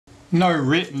No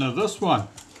retina this one.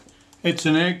 It's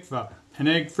an Agfa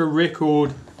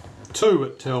Record II,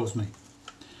 it tells me.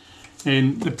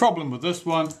 And the problem with this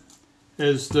one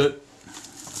is that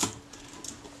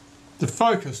the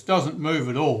focus doesn't move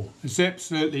at all. It's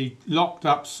absolutely locked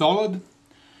up solid.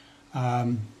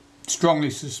 Strongly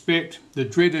suspect the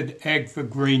dreaded Agfa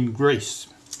green grease.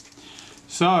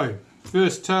 So,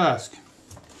 first task,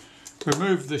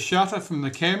 remove the shutter from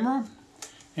the camera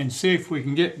and see if we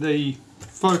can get the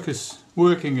focus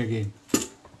working again.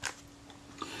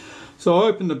 So I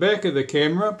open the back of the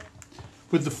camera.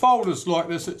 With the folders like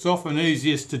this, it's often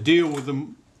easiest to deal with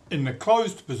them in the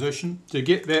closed position to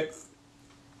get that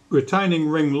retaining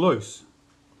ring loose.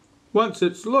 Once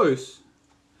it's loose,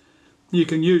 you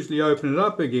can usually open it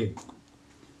up again.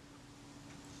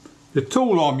 The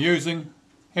tool I'm using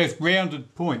has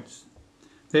rounded points.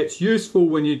 That's useful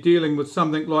when you're dealing with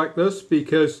something like this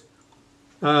because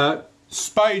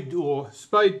spade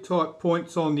type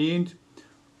points on the end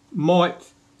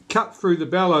might cut through the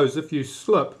bellows if you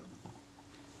slip.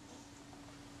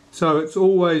 So it's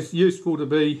always useful to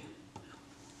be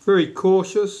very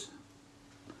cautious.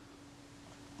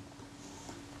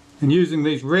 And using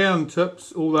these round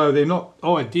tips, although they're not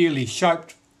ideally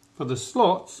shaped for the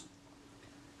slots,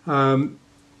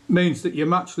 means that you're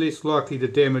much less likely to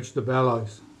damage the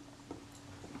bellows.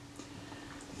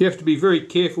 You have to be very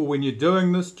careful when you're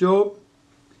doing this job.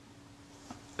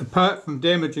 Apart from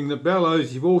damaging the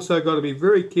bellows, you've also got to be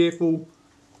very careful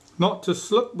not to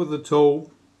slip with the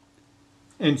tool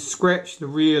and scratch the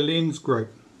rear lens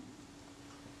group.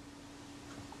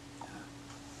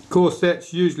 Of course,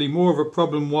 that's usually more of a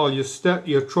problem while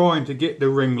you're trying to get the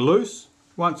ring loose.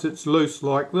 Once it's loose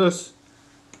like this,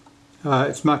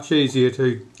 it's much easier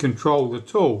to control the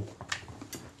tool.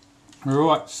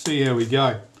 Alright, see how we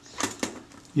go.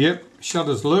 Yep,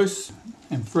 shutter's loose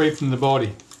and free from the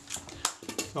body.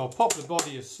 So I'll pop the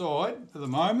body aside for the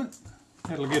moment.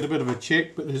 That'll get a bit of a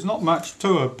check, but there's not much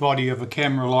to a body of a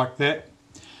camera like that.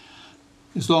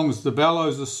 As long as the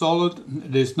bellows are solid,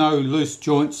 there's no loose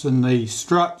joints in the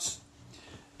struts.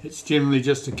 It's generally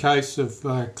just a case of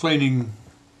cleaning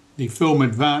the film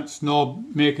advance knob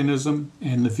mechanism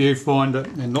and the viewfinder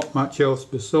and not much else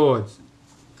besides.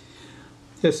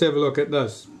 Let's have a look at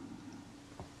this.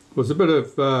 There's a bit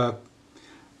of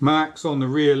marks on the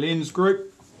rear lens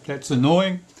group. That's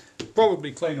annoying.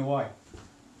 Probably clean away.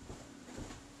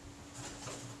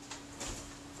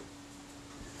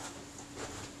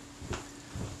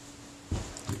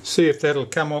 See if that'll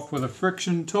come off with a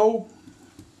friction tool.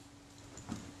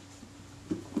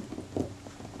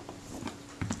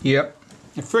 Yep,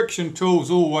 a friction tool is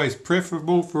always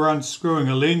preferable for unscrewing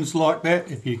a lens like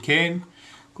that if you can.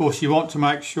 Of course, you want to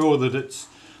make sure that it's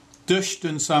dished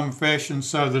in some fashion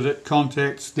so that it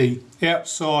contacts the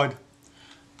outside,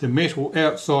 the metal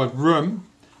outside rim,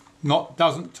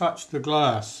 doesn't touch the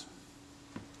glass.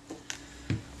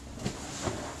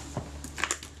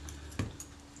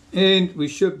 And we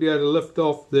should be able to lift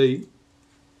off the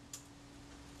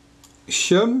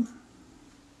shim.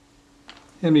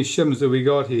 How many shims have we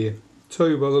got here?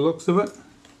 2 by the looks of it.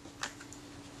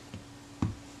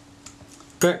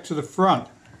 Back to the front.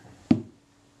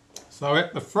 So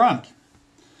at the front,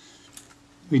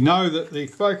 we know that the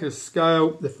focus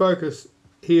scale, the focus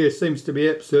here seems to be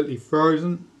absolutely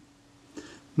frozen.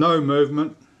 No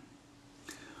movement.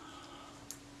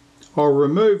 I'll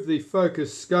remove the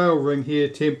focus scale ring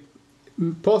here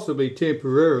possibly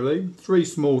temporarily, 3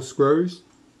 small screws.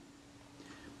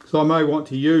 So I may want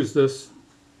to use this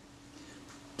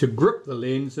to grip the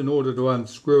lens in order to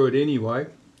unscrew it anyway.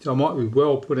 So I might be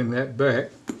well putting that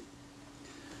back.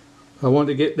 I want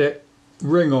to get that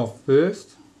ring off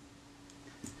first.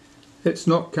 It's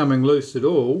not coming loose at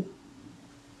all,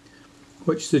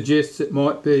 which suggests it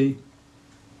might be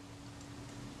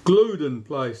glued in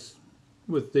place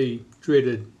with the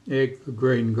dreaded Agfa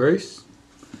green grease.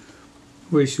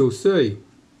 We shall see.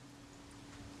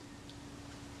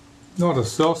 Not a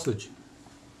sausage.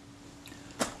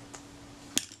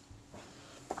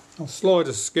 I'll slide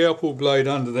a scalpel blade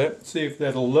under that, see if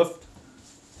that'll lift.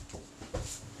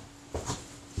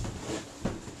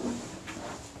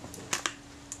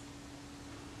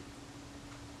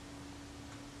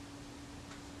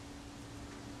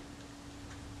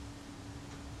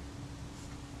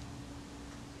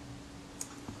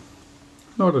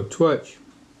 Not a twitch.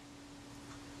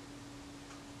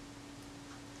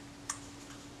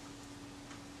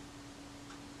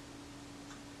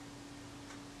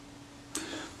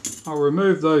 I'll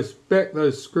remove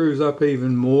those screws up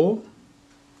even more.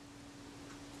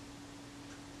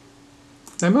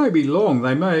 They may be long,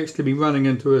 they may actually be running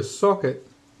into a socket,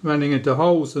 running into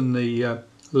holes in the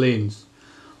lens.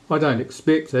 I don't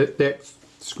expect it. That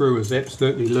screw is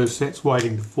absolutely loose, that's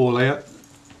waiting to fall out.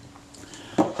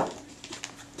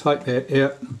 Take that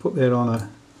out and put that on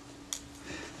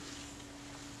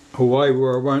a way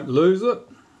where I won't lose it.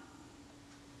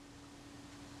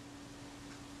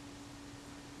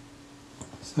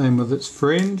 Same with its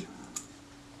friend.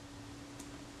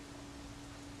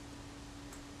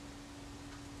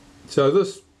 So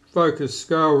this focus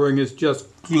scale ring is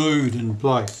just glued in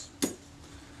place.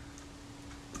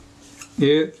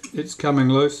 Yeah, it's coming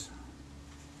loose.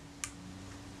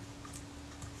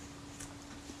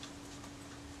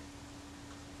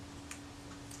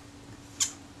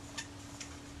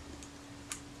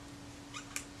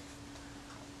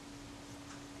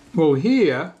 Well,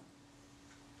 here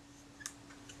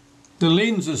the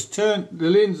lens is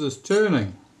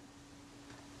turning,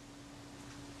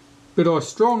 but I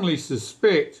strongly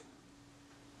suspect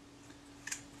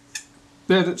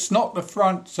that it's not the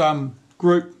front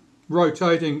group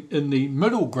rotating in the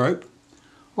middle group.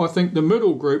 I think the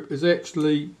middle group is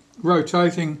actually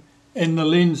rotating in the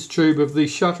lens tube of the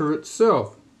shutter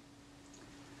itself.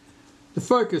 The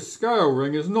focus scale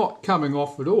ring is not coming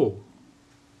off at all.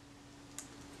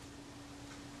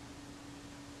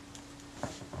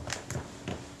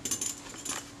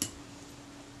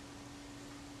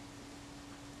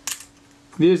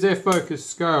 There's our focus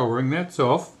scale ring, that's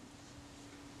off.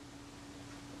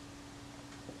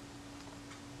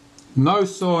 No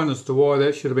sign as to why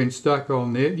that should have been stuck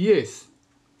on there. Yes,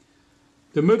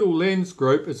 the middle lens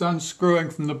group is unscrewing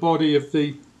from the body of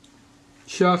the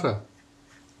shutter.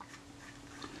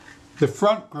 The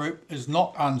front group is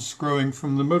not unscrewing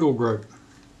from the middle group,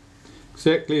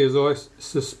 exactly as I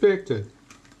suspected.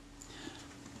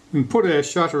 We can put our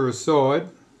shutter aside,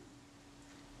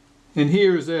 and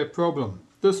here is our problem.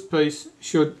 This piece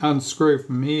should unscrew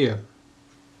from here.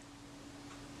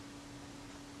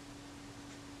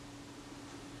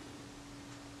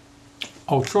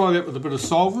 I'll try that with a bit of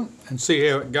solvent and see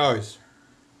how it goes.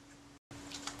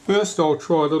 First I'll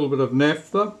try a little bit of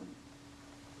naphtha.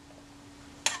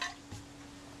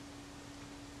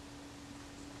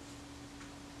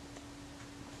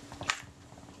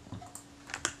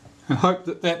 And hope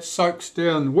that that soaks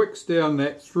down, wicks down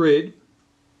that thread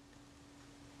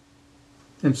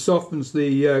and softens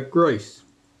the grease.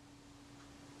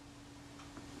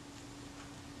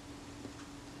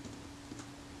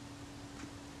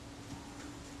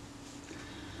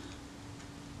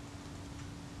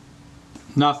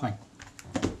 Nothing.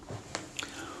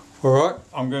 Alright,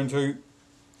 I'm going to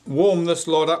warm this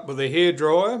lot up with a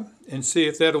hairdryer and see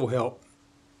if that'll help.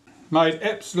 Made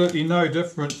absolutely no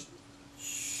difference.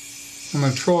 I'm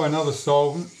going to try another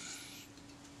solvent.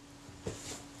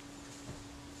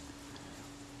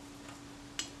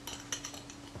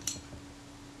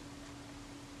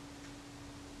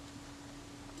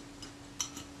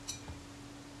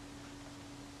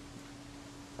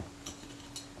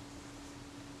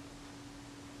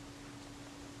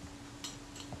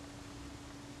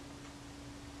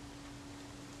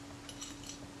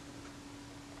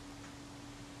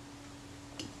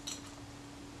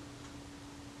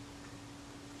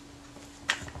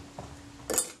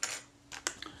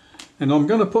 And I'm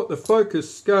going to put the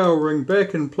focus scale ring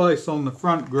back in place on the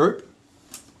front group.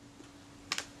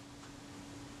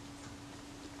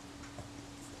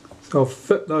 So I'll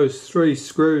fit those 3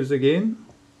 screws again.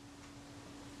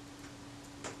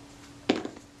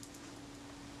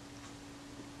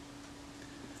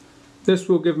 This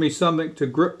will give me something to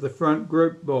grip the front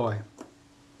group by,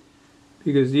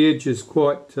 because the edge is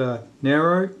quite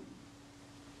narrow.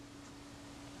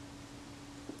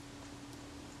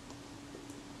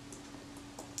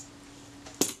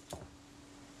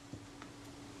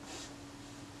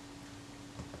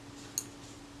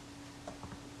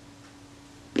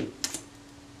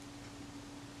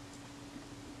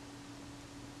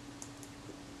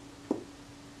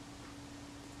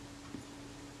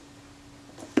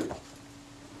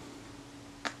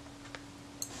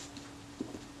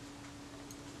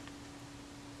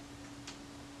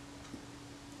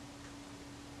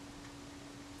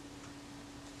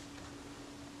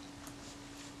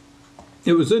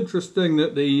 It was interesting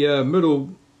that the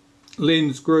middle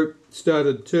lens group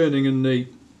started turning in the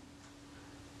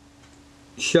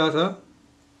shutter.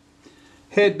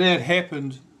 Had that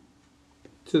happened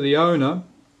to the owner,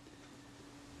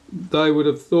 they would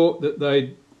have thought that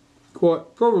they'd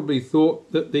quite probably thought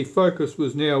that the focus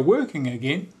was now working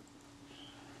again,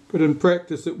 but in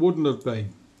practice it wouldn't have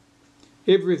been.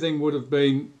 Everything would have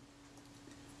been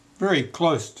very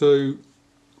close to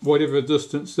whatever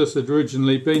distance this had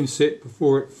originally been set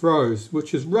before it froze,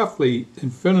 which is roughly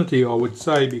infinity, I would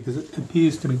say, because it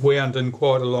appears to be wound in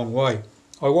quite a long way.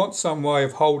 I want some way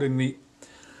of holding the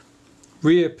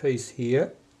rear piece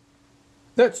here.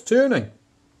 That's turning.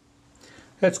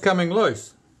 That's coming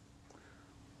loose.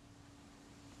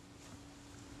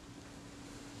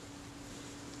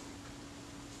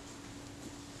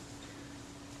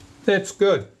 That's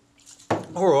good.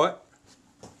 Alright.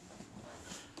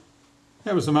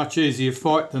 That was a much easier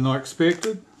fight than I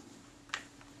expected.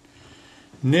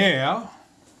 Now,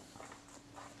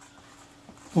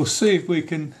 we'll see if we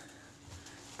can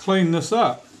clean this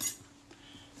up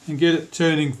and get it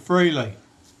turning freely.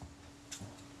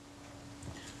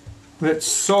 That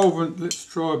solvent, let's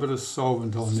try a bit of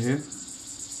solvent on there.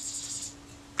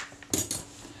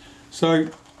 So,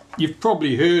 you've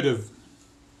probably heard of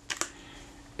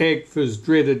Agfa's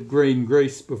dreaded green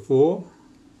grease before.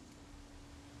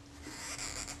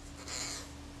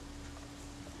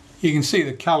 You can see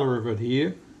the colour of it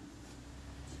here.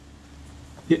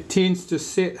 It tends to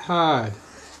set hard.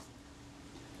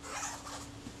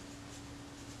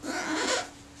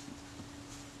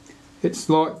 It's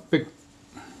like,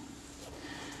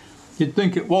 you'd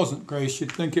think it wasn't grease,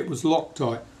 you'd think it was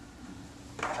Loctite.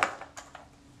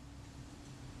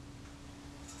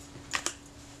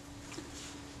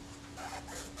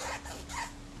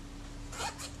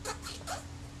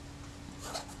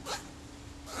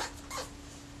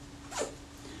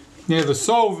 Now the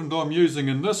solvent I'm using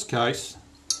in this case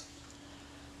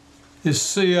is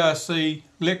CRC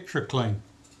Electroclean,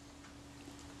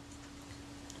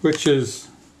 which is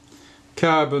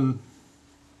carbon,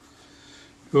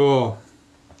 I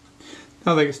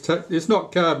think it's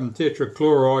not carbon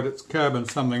tetrachloride, it's carbon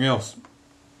something else.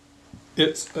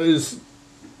 It is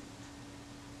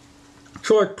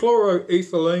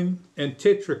trichloroethylene and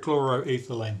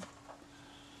tetrachloroethylene.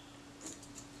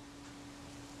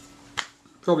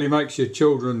 Probably makes your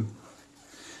children,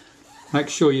 make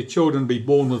sure your children be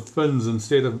born with fins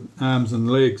instead of arms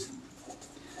and legs.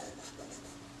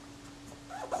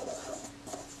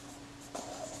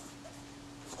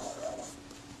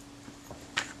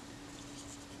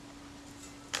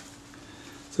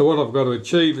 So what I've got to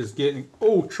achieve is getting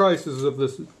all traces of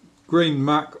this green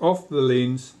muck off the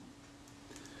lens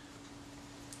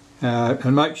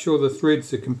and make sure the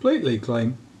threads are completely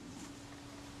clean.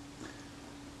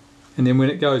 And then when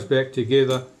it goes back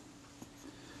together,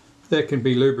 that can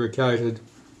be lubricated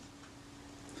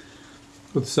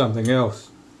with something else.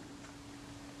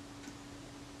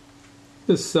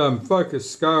 This focus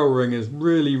scale ring is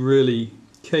really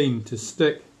keen to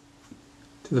stick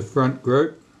to the front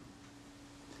group.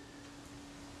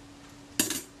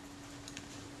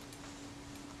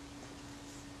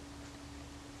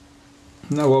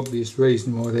 No obvious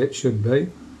reason why that should be.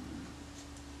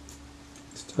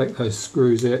 Take those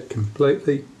screws out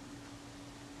completely.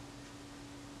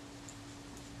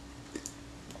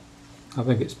 I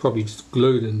think it's probably just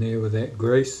glued in there with that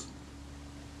grease.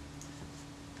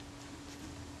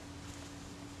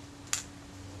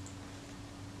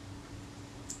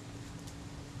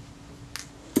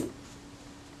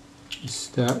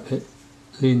 Just start that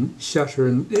lens shutter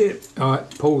in there.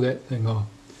 Alright, pull that thing off.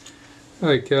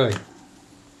 Okay.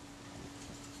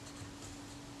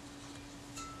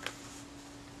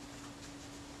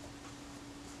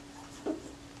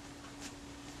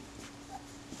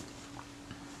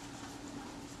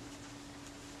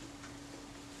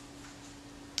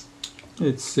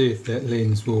 Let's see if that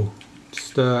lens will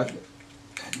start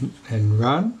and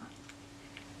run.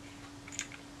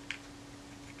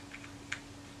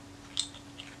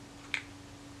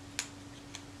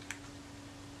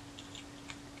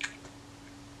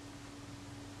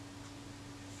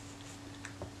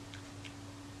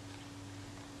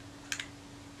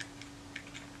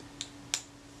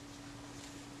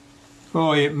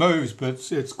 Oh, it moves,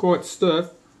 but it's quite stiff.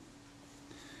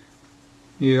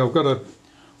 Yeah, I've got to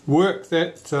work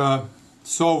that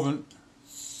solvent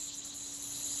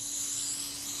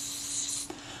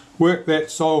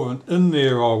in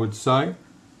there, I would say,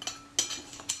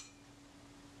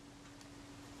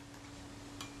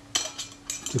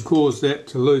 to cause that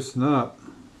to loosen up.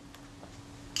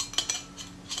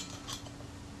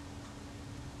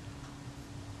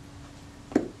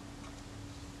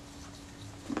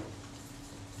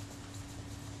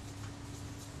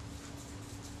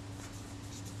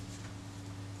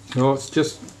 Oh, it's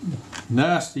just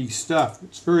nasty stuff.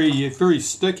 It's very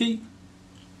sticky.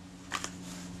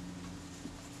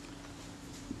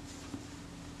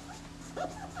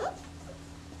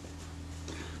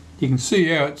 You can see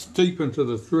how it's deep into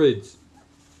the threads.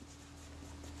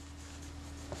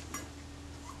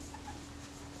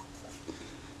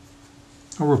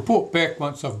 I'll report back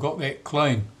once I've got that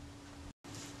clean.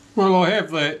 Well, I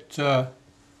have that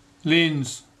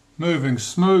lens moving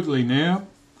smoothly now.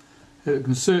 It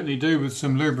can certainly do with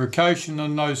some lubrication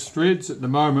in those threads. At the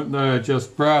moment they are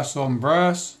just brass on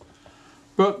brass,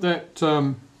 but that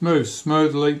moves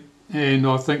smoothly, and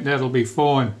I think that'll be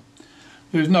fine.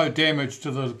 There's no damage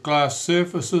to the glass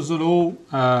surfaces at all.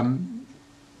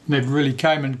 Never really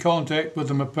came in contact with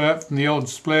them apart from the odd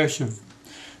splash of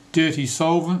dirty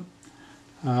solvent.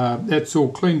 That's all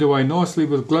cleaned away nicely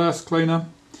with glass cleaner.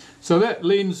 So that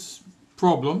lens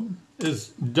problem is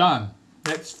done.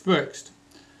 That's fixed.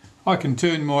 I can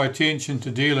turn my attention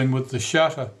to dealing with the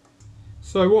shutter.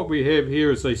 So what we have here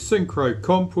is a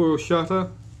Synchro-Compur shutter.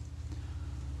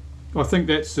 I think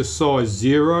that's the size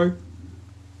 0.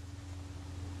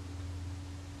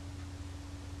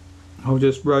 I'll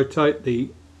just rotate the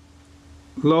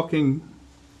locking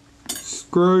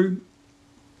screw,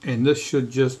 and this should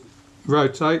just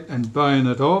rotate and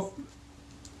bayon it off.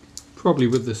 Probably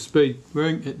with the speed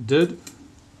ring it did.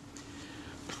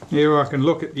 Here I can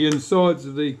look at the insides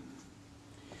of the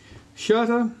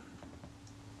shutter.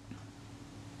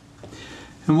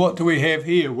 And what do we have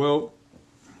here? Well,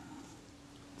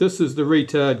 this is the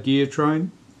retard gear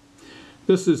train.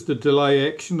 This is the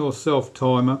delay action or self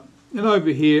timer. And over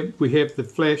here we have the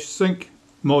flash sync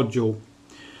module.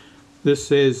 This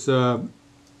has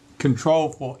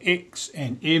control for X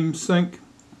and M sync.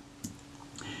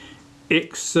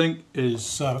 X sync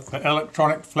is for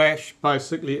electronic flash.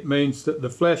 Basically it means that the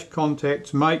flash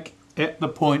contacts make at the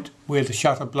point where the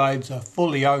shutter blades are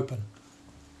fully open.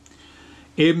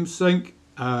 M sync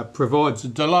provides a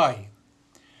delay,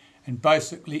 and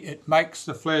basically it makes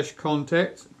the flash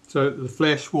contact so that the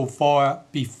flash will fire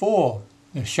before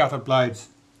the shutter blades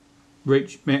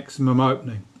reach maximum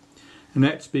opening. And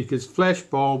that's because flash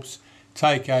bulbs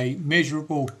take a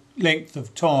measurable length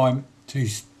of time to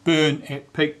burn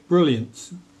at peak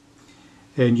brilliance,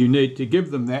 and you need to give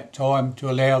them that time to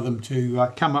allow them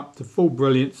to come up to full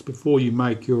brilliance before you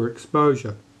make your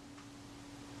exposure.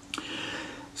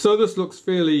 So this looks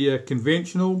fairly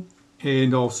conventional,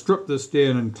 and I'll strip this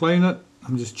down and clean it.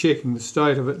 I'm just checking the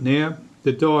state of it now.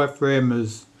 The diaphragm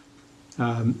is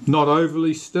not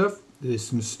overly stiff. There's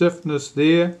some stiffness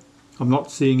there. I'm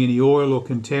not seeing any oil or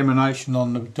contamination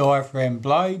on the diaphragm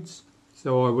blades,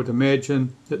 so I would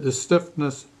imagine that the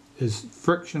stiffness is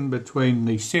friction between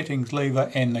the settings lever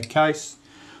and the case.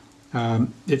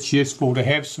 It's useful to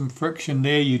have some friction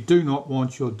there. You do not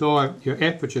want your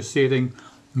aperture setting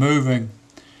moving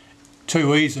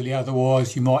too easily,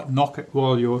 otherwise you might knock it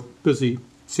while you're busy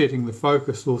setting the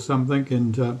focus or something,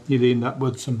 and you'd end up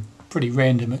with some pretty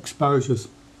random exposures.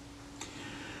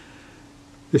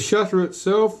 The shutter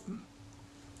itself,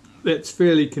 that's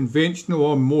fairly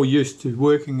conventional. I'm more used to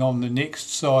working on the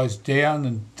next size down,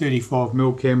 and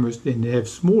 35mm cameras tend to have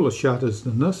smaller shutters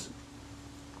than this.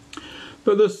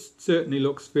 But this certainly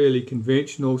looks fairly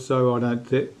conventional, so I don't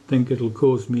think it'll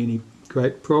cause me any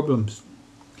great problems.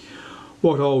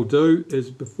 What I'll do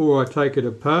is, before I take it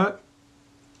apart,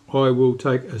 I will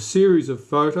take a series of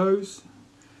photos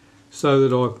so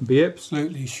that I can be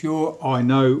absolutely sure I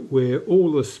know where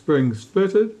all the springs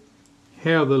fitted,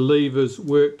 how the levers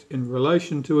worked in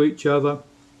relation to each other,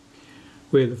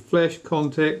 where the flash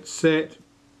contact sat,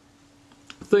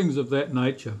 things of that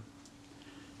nature.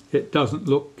 It doesn't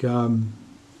look,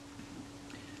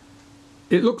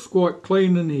 it looks quite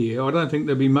clean in here. I don't think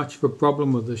there'll be much of a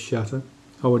problem with this shutter.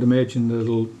 I would imagine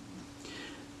that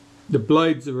the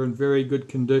blades are in very good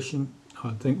condition.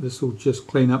 I think this will just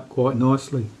clean up quite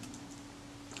nicely.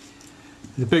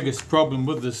 The biggest problem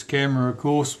with this camera, of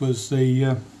course, was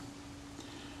the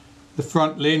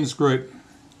front lens group,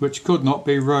 which could not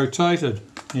be rotated,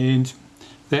 and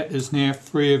that is now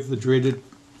free of the dreaded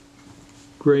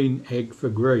green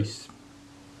Agfa grease.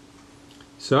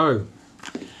 So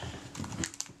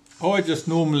I just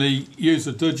normally use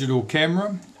a digital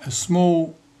camera, a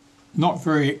small, not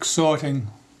very exciting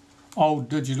old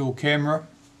digital camera,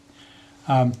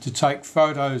 to take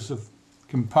photos of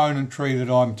componentry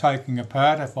that I'm taking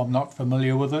apart if I'm not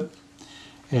familiar with it,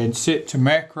 and set to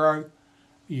macro.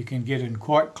 You can get in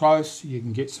quite close, you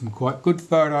can get some quite good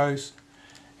photos,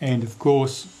 and of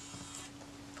course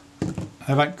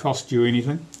they don't cost you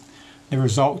anything. The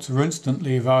results are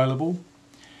instantly available,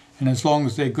 and as long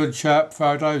as they're good sharp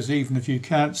photos, even if you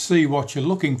can't see what you're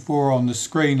looking for on the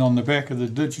screen on the back of the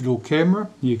digital camera,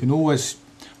 you can always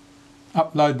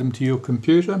upload them to your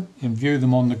computer and view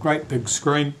them on the great big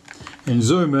screen and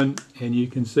zoom in, and you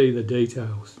can see the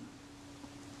details.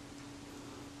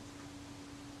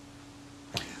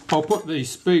 I'll put the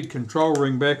speed control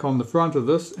ring back on the front of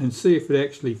this and see if it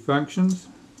actually functions,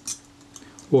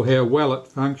 or how well it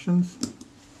functions.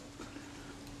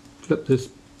 Flip this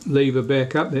lever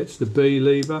back up, that's the B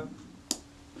lever.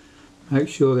 Make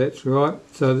sure that's right.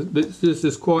 So this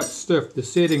is quite stiff. The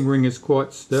setting ring is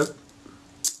quite stiff.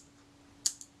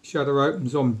 Shutter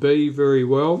opens on B very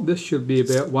well. This should be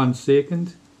about 1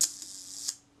 second.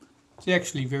 It's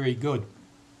actually very good.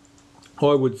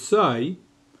 I would say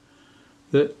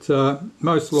that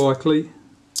most likely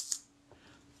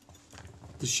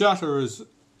the shutter is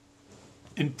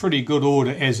in pretty good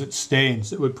order as it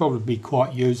stands. It would probably be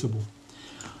quite usable.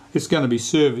 It's going to be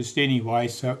serviced anyway,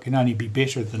 so it can only be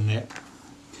better than that.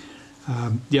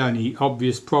 The only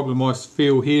obvious problem I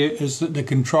feel here is that the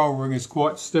control ring is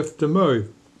quite stiff to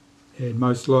move, and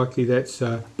most likely that's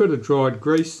a bit of dried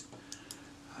grease,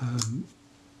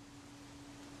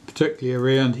 particularly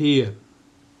around here.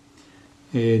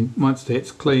 And once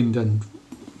that's cleaned and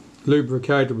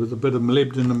lubricated with a bit of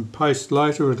molybdenum paste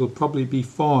later, it'll probably be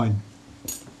fine.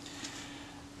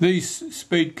 These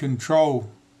speed control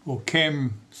or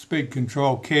speed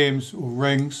control cams or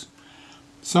rings,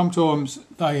 sometimes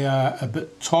they are a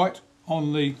bit tight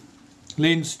on the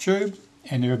lens tube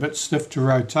and they're a bit stiff to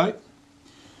rotate.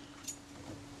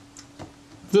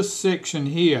 This section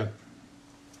here,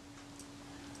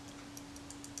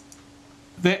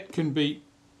 that can be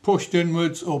pushed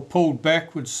inwards or pulled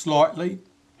backwards slightly.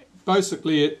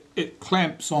 Basically it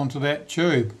clamps onto that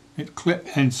tube,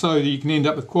 and so you can end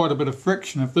up with quite a bit of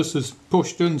friction. If this is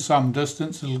pushed in some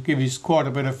distance, it'll give you quite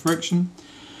a bit of friction.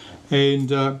 And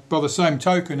by the same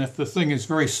token, if the thing is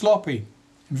very sloppy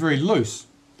and very loose,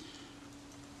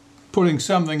 putting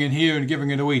something in here and giving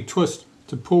it a wee twist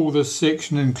to pull this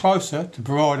section in closer to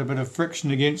provide a bit of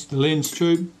friction against the lens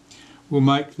tube will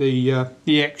make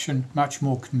the action much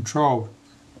more controlled.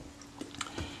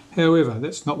 However,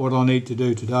 that's not what I need to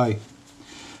do today.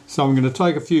 So I'm going to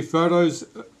take a few photos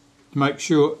to make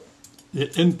sure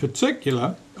that in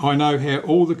particular I know how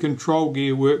all the control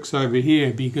gear works over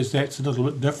here, because that's a little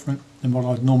bit different than what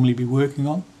I'd normally be working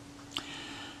on.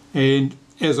 And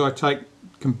as I take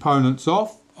components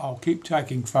off, I'll keep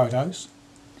taking photos,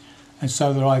 and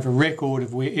so that I have a record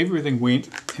of where everything went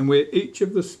and where each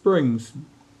of the springs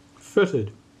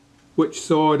fitted, which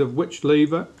side of which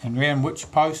lever and around which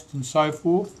post and so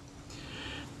forth.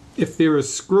 If there are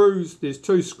screws, there's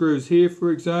 2 screws here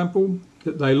for example,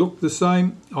 that they look the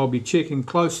same, I'll be checking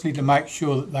closely to make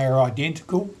sure that they are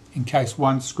identical in case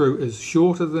one screw is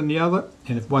shorter than the other,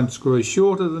 and if one screw is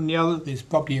shorter than the other there's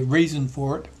probably a reason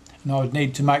for it, and I would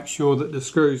need to make sure that the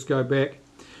screws go back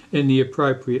in the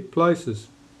appropriate places.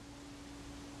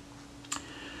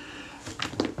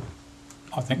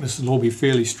 I think this will all be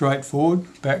fairly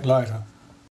straightforward. Back later.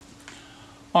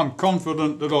 I'm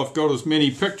confident that I've got as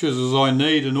many pictures as I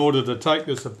need in order to take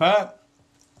this apart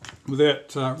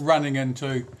without running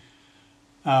into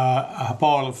a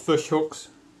pile of fish hooks.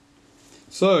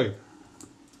 So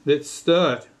let's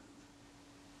start.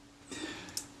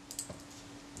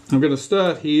 I'm going to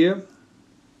start here.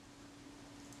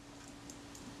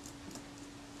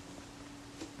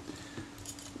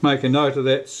 Make a note of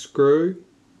that screw.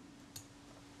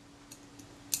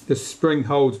 This spring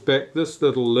holds back this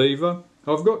little lever.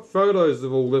 I've got photos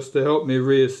of all this to help me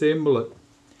reassemble it.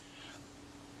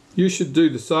 You should do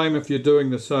the same if you're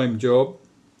doing the same job.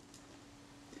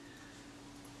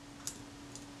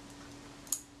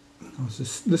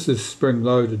 This is spring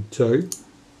loaded too.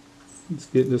 Let's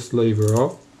get this lever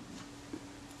off.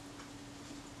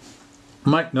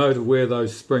 Make note of where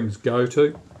those springs go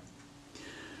to.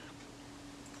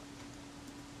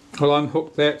 I'll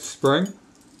unhook that spring.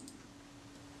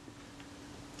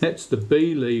 That's the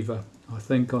B lever, I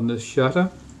think, on this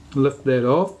shutter. Lift that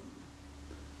off,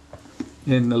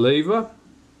 and the lever.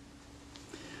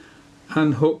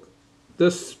 Unhook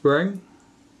this spring,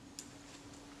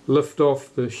 lift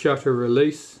off the shutter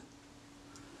release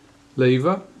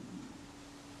lever.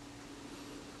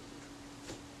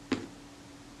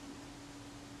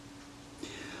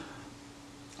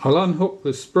 I'll unhook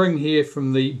the spring here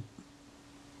from the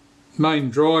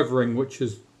main drive ring, which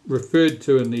is referred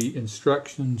to in the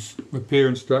instructions, repair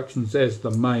instructions, as the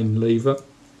main lever.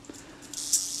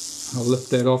 I'll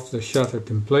lift that off the shutter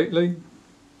completely.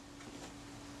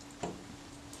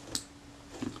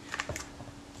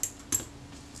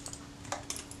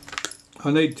 I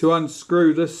need to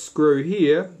unscrew this screw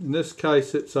here. In this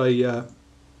case it's a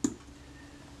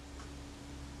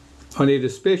I need a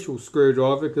special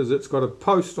screwdriver because it's got a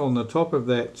post on the top of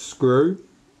that screw.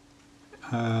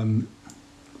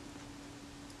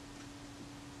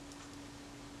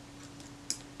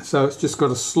 So it's just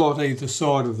got a slot either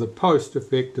side of the post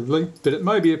effectively, but it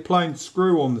may be a plain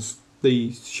screw on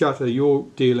the shutter you're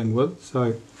dealing with,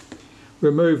 so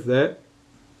remove that.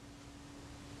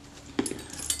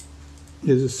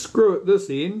 There's a screw at this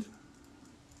end,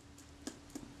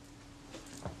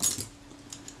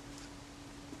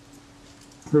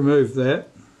 remove that.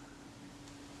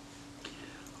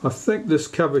 I think this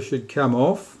cover should come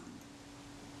off.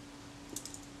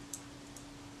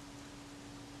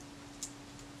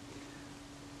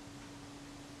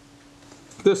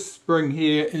 This spring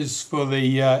here is for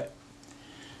the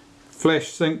flash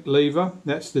sync lever.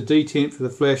 That's the detent for the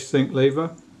flash sync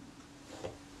lever.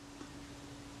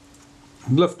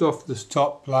 Lift off this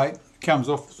top plate. It comes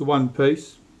off as one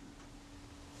piece.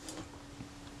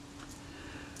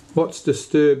 What's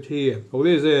disturbed here? Well,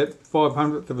 there's our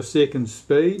 500th of a second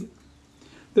speed.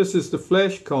 This is the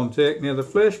flash contact. Now the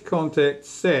flash contact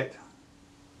sat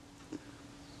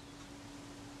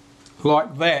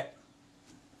like that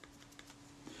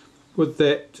with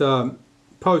that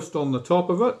post on the top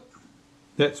of it.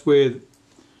 That's where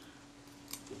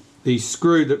the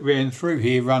screw that ran through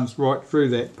here runs right through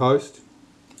that post.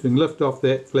 So you can lift off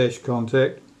that flash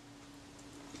contact.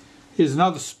 Here's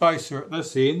another spacer at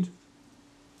this end.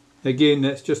 Again,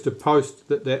 that's just a post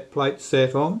that plate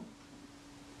sat on.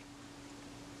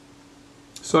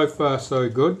 So far so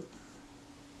good.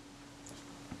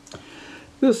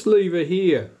 This lever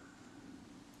here.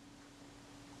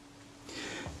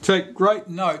 Take great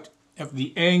note of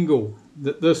the angle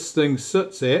that this thing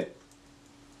sits at.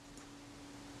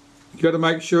 You've got to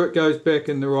make sure it goes back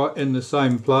in the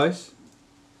same place.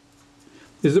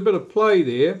 There's a bit of play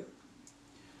there.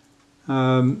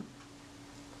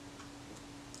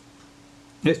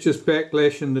 That's just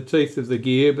backlashing the teeth of the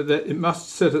gear, but it must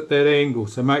sit at that angle.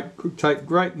 So take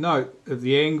great note of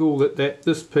the angle that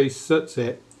this piece sits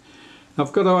at. Now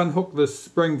I've got to unhook this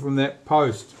spring from that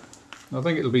post. I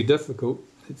think it'll be difficult.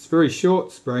 It's a very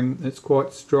short spring. It's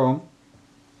quite strong.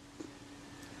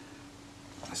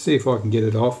 Let's see if I can get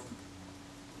it off.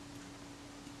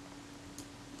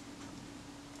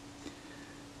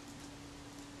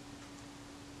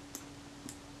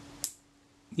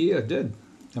 Yeah, I did.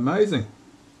 Amazing.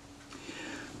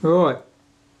 Right,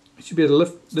 I should be able to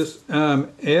lift this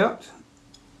arm out.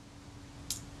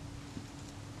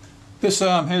 This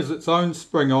arm has its own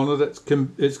spring on it.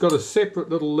 It's got a separate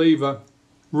little lever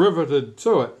riveted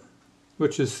to it,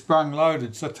 which is sprung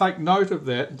loaded. So take note of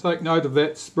that and take note of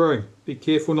that spring. Be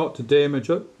careful not to damage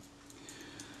it.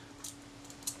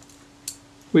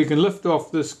 We can lift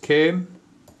off this cam.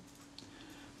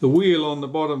 The wheel on the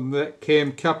bottom of that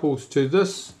cam couples to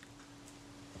this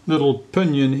little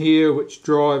pinion here which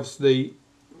drives the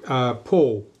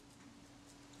pawl.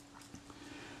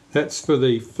 That's for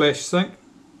the flash sync.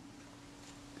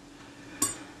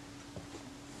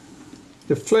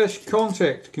 The flash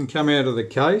contact can come out of the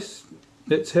case.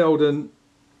 It's held in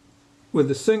with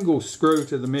a single screw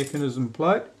to the mechanism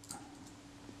plate.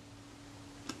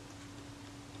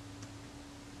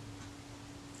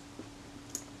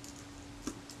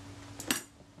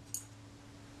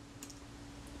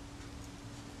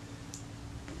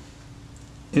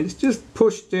 And it's just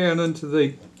pushed down into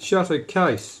the shutter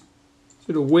case,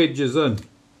 sort of wedges in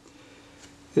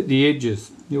at the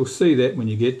edges. You'll see that when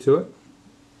you get to it.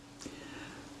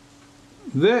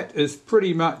 That is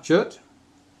pretty much it.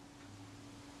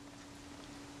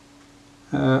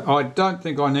 I don't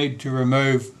think I need to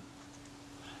remove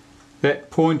that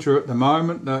pointer at the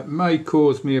moment. That may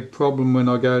cause me a problem when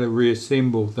I go to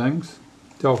reassemble things.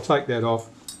 So I'll take that off.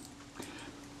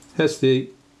 That's the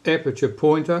aperture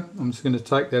pointer. I'm just going to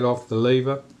take that off the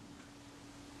lever.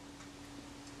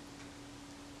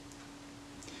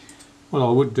 Well,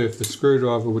 I would do if the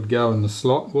screwdriver would go in the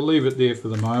slot. We'll leave it there for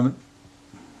the moment.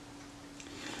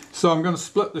 So I'm going to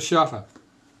split the shutter.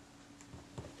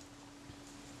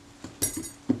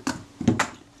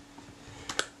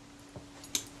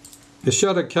 The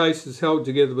shutter case is held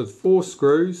together with 4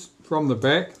 screws from the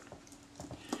back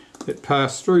that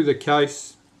pass through the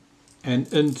case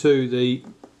and into the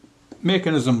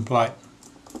mechanism plate.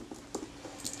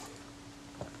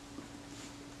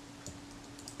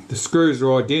 The screws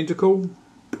are identical.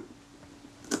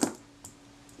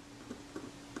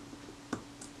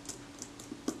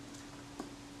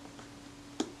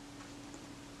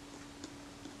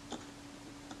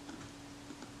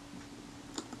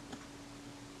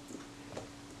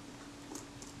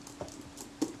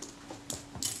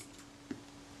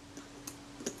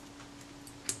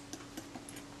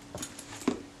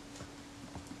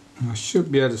 I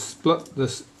should be able to split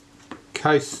this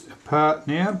case apart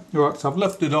now. Right, so I've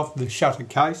lifted off the shutter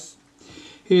case.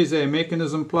 Here's our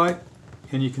mechanism plate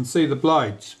and you can see the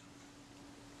blades.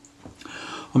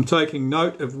 I'm taking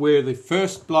note of where the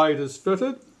first blade is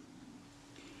fitted,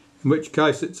 in which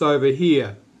case it's over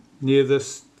here near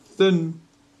this thin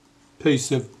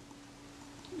piece of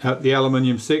the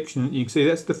aluminium section. You can see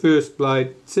that's the first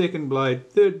blade, second blade,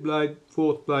 third blade,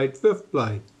 fourth blade, fifth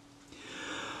blade.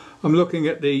 I'm looking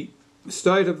at the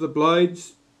state of the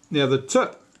blades. Now the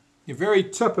tip, the very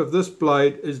tip of this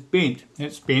blade is bent.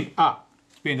 It's bent up.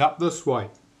 It's bent up this way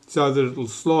so that it'll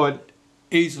slide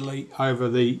easily over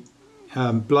the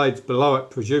blades below it,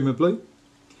 presumably.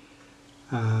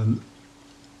 So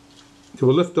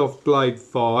we'll lift off blade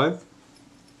 5.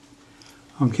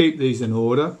 I'll keep these in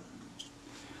order.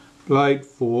 Blade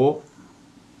 4.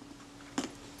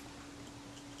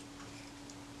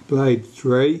 Blade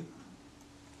 3.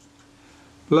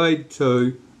 Blade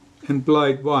 2 and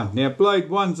blade 1. Now blade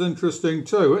 1's interesting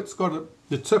too. It's got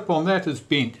the tip on that is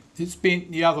bent. It's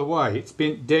bent the other way. It's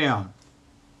bent down.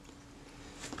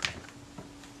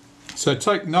 So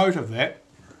take note of that.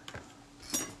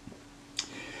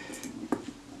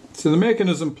 So the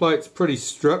mechanism plate's pretty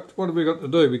stripped. What have we got to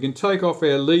do? We can take off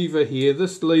our lever here.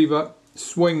 This lever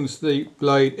swings the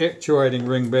blade actuating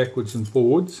ring backwards and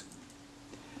forwards.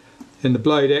 And the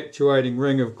blade actuating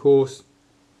ring, of course,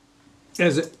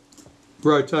 as it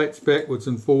rotates backwards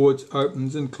and forwards,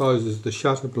 opens and closes the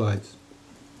shutter blades.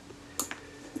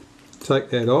 Take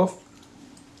that off.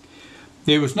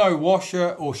 There was no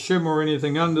washer or shim or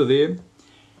anything under there.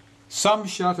 Some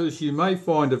shutters you may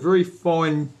find a very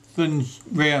fine, thin,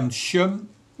 round shim,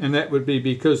 and that would be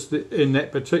because in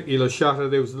that particular shutter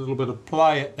there was a little bit of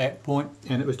play at that point,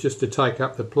 and it was just to take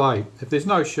up the play. If there's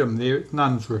no shim there,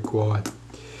 none's required.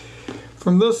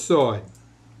 From this side,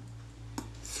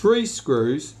 3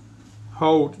 screws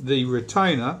hold the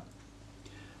retainer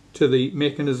to the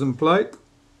mechanism plate.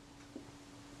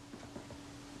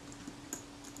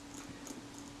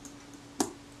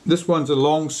 This one's a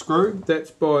long screw.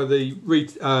 That's by the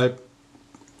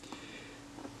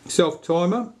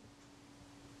self-timer.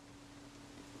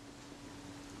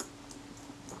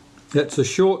 That's a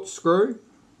short screw.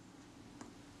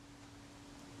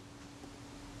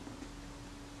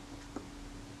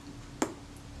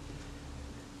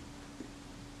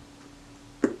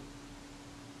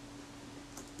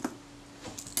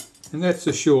 And that's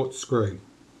a short screw.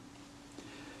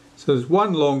 So there's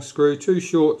 1 long screw, 2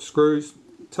 short screws.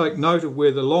 Take note of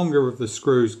where the longer of the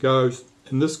screws goes.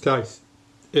 In this case,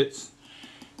 it's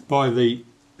by the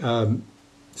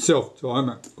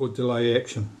self-timer or delay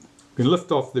action. You can lift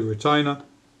off the retainer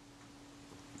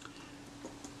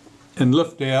and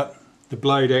lift out the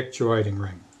blade actuating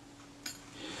ring.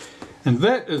 And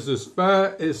that is as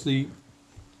far as the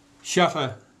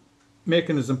shutter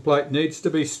mechanism plate needs to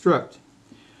be stripped.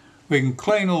 We can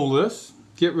clean all this,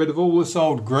 get rid of all this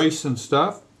old grease and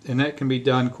stuff, and that can be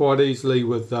done quite easily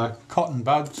with cotton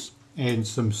buds and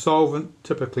some solvent,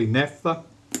 typically naphtha.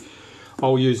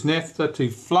 I'll use naphtha to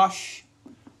flush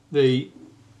the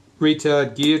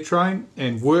retard gear train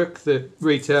and work the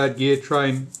retard gear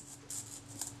train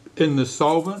in the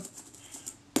solvent,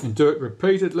 and do it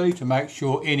repeatedly to make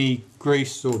sure any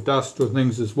grease or dust or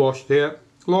things is washed out.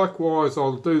 Likewise,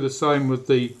 I'll do the same with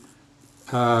the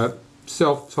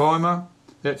self-timer.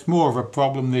 That's more of a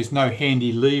problem. There's no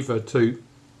handy lever to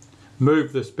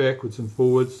move this backwards and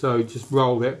forwards, so just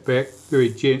roll that back very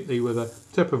gently with a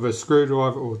tip of a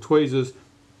screwdriver or tweezers.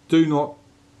 Do not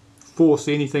force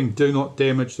anything, do not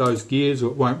damage those gears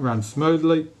or it won't run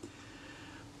smoothly.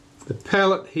 The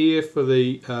pallet here for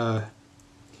the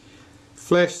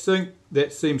flash sink,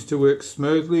 that seems to work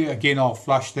smoothly. Again, I'll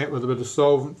flush that with a bit of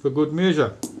solvent for good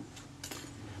measure.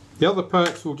 The other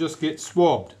parts will just get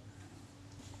swabbed.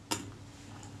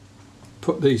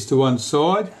 Put these to one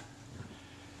side.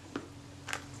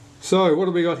 So what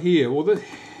have we got here? Well,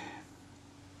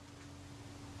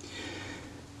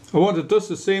 I want to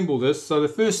disassemble this, so the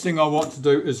first thing I want to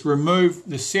do is remove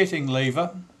the setting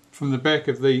lever from the back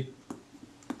of the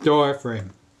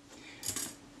diaphragm.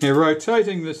 Now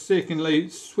rotating the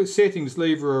settings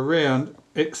lever around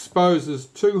exposes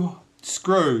 2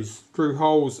 screws through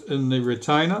holes in the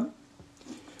retainer.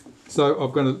 So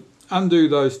I'm going to undo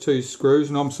those 2 screws,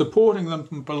 and I'm supporting them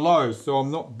from below so I'm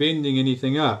not bending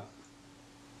anything up.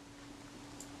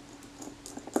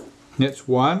 That's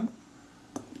 1.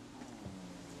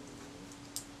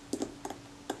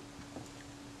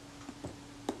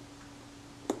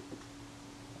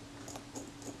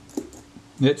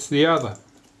 That's the other.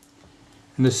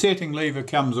 And the setting lever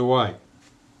comes away.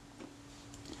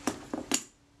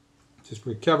 Just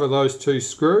recover those 2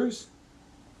 screws.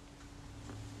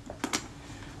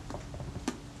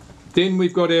 Then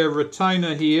we've got our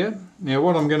retainer here. Now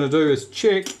what I'm going to do is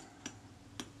check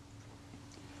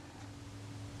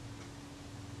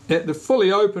at the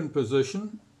fully open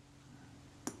position,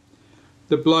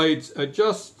 the blades are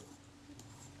just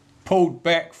pulled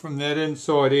back from that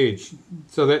inside edge.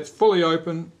 So that's fully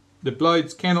open, the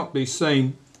blades cannot be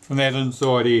seen from that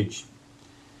inside edge.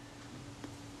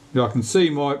 Now I can see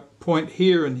my point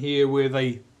here and here where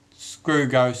the screw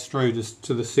goes through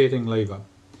to the setting lever.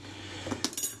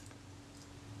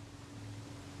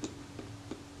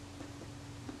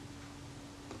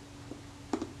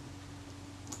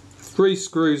 Three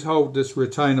screws hold this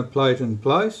retainer plate in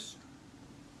place.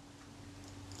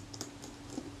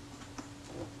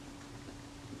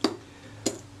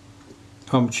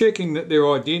 I'm checking that they're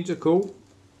identical.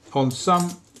 On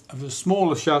some of the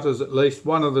smaller shutters at least,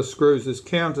 one of the screws is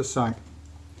countersunk.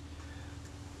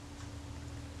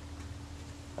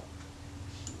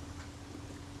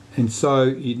 And so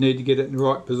you need to get it in the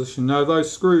right position. No,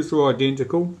 those screws are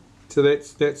identical, so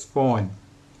that's fine.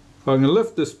 I'm going to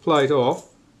lift this plate off.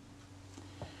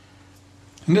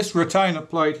 And this retainer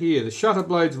plate here, the shutter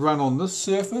blades run on this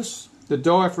surface, the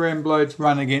diaphragm blades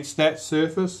run against that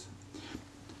surface.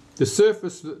 The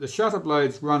surface that the shutter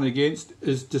blades run against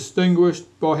is distinguished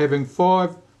by having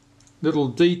 5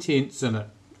 little detents in it,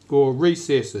 or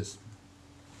recesses.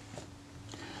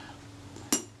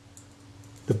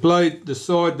 The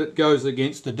side that goes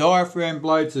against the diaphragm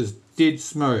blades is dead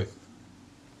smooth.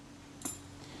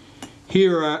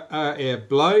 Here are our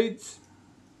blades.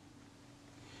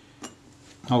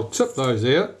 I'll tip those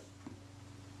out,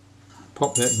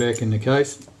 pop that back in the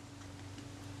case.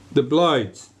 The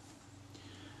blades,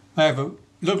 they have a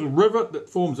little rivet that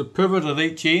forms a pivot at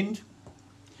each end.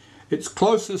 It's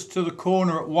closest to the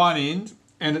corner at one end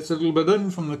and it's a little bit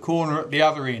in from the corner at the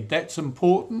other end. That's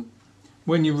important.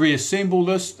 When you reassemble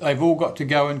this, they've all got to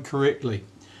go in correctly.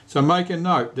 So make a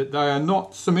note that they are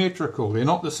not symmetrical. They're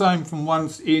not the same from one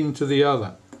end to the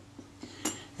other.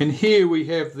 And here we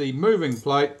have the moving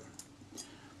plate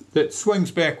that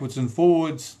swings backwards and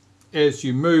forwards as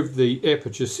you move the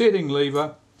aperture setting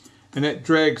lever, and that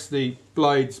drags the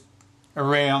blades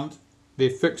around their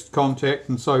fixed contact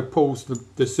and so pulls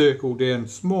the circle down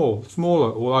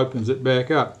smaller, or opens it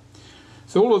back up.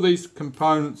 So all of these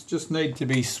components just need to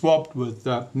be swabbed with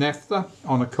naphtha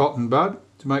on a cotton bud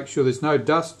to make sure there's no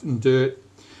dust and dirt,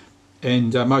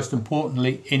 and most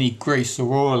importantly any grease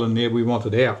or oil in there, we want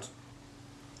it out.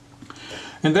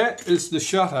 And that is the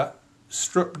shutter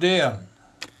stripped down.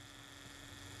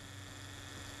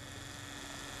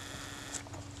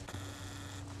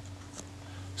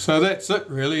 So that's it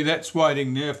really. That's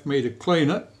waiting now for me to clean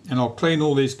it, and I'll clean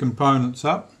all these components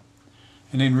up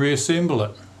and then reassemble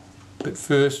it. But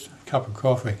first, a cup of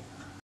coffee.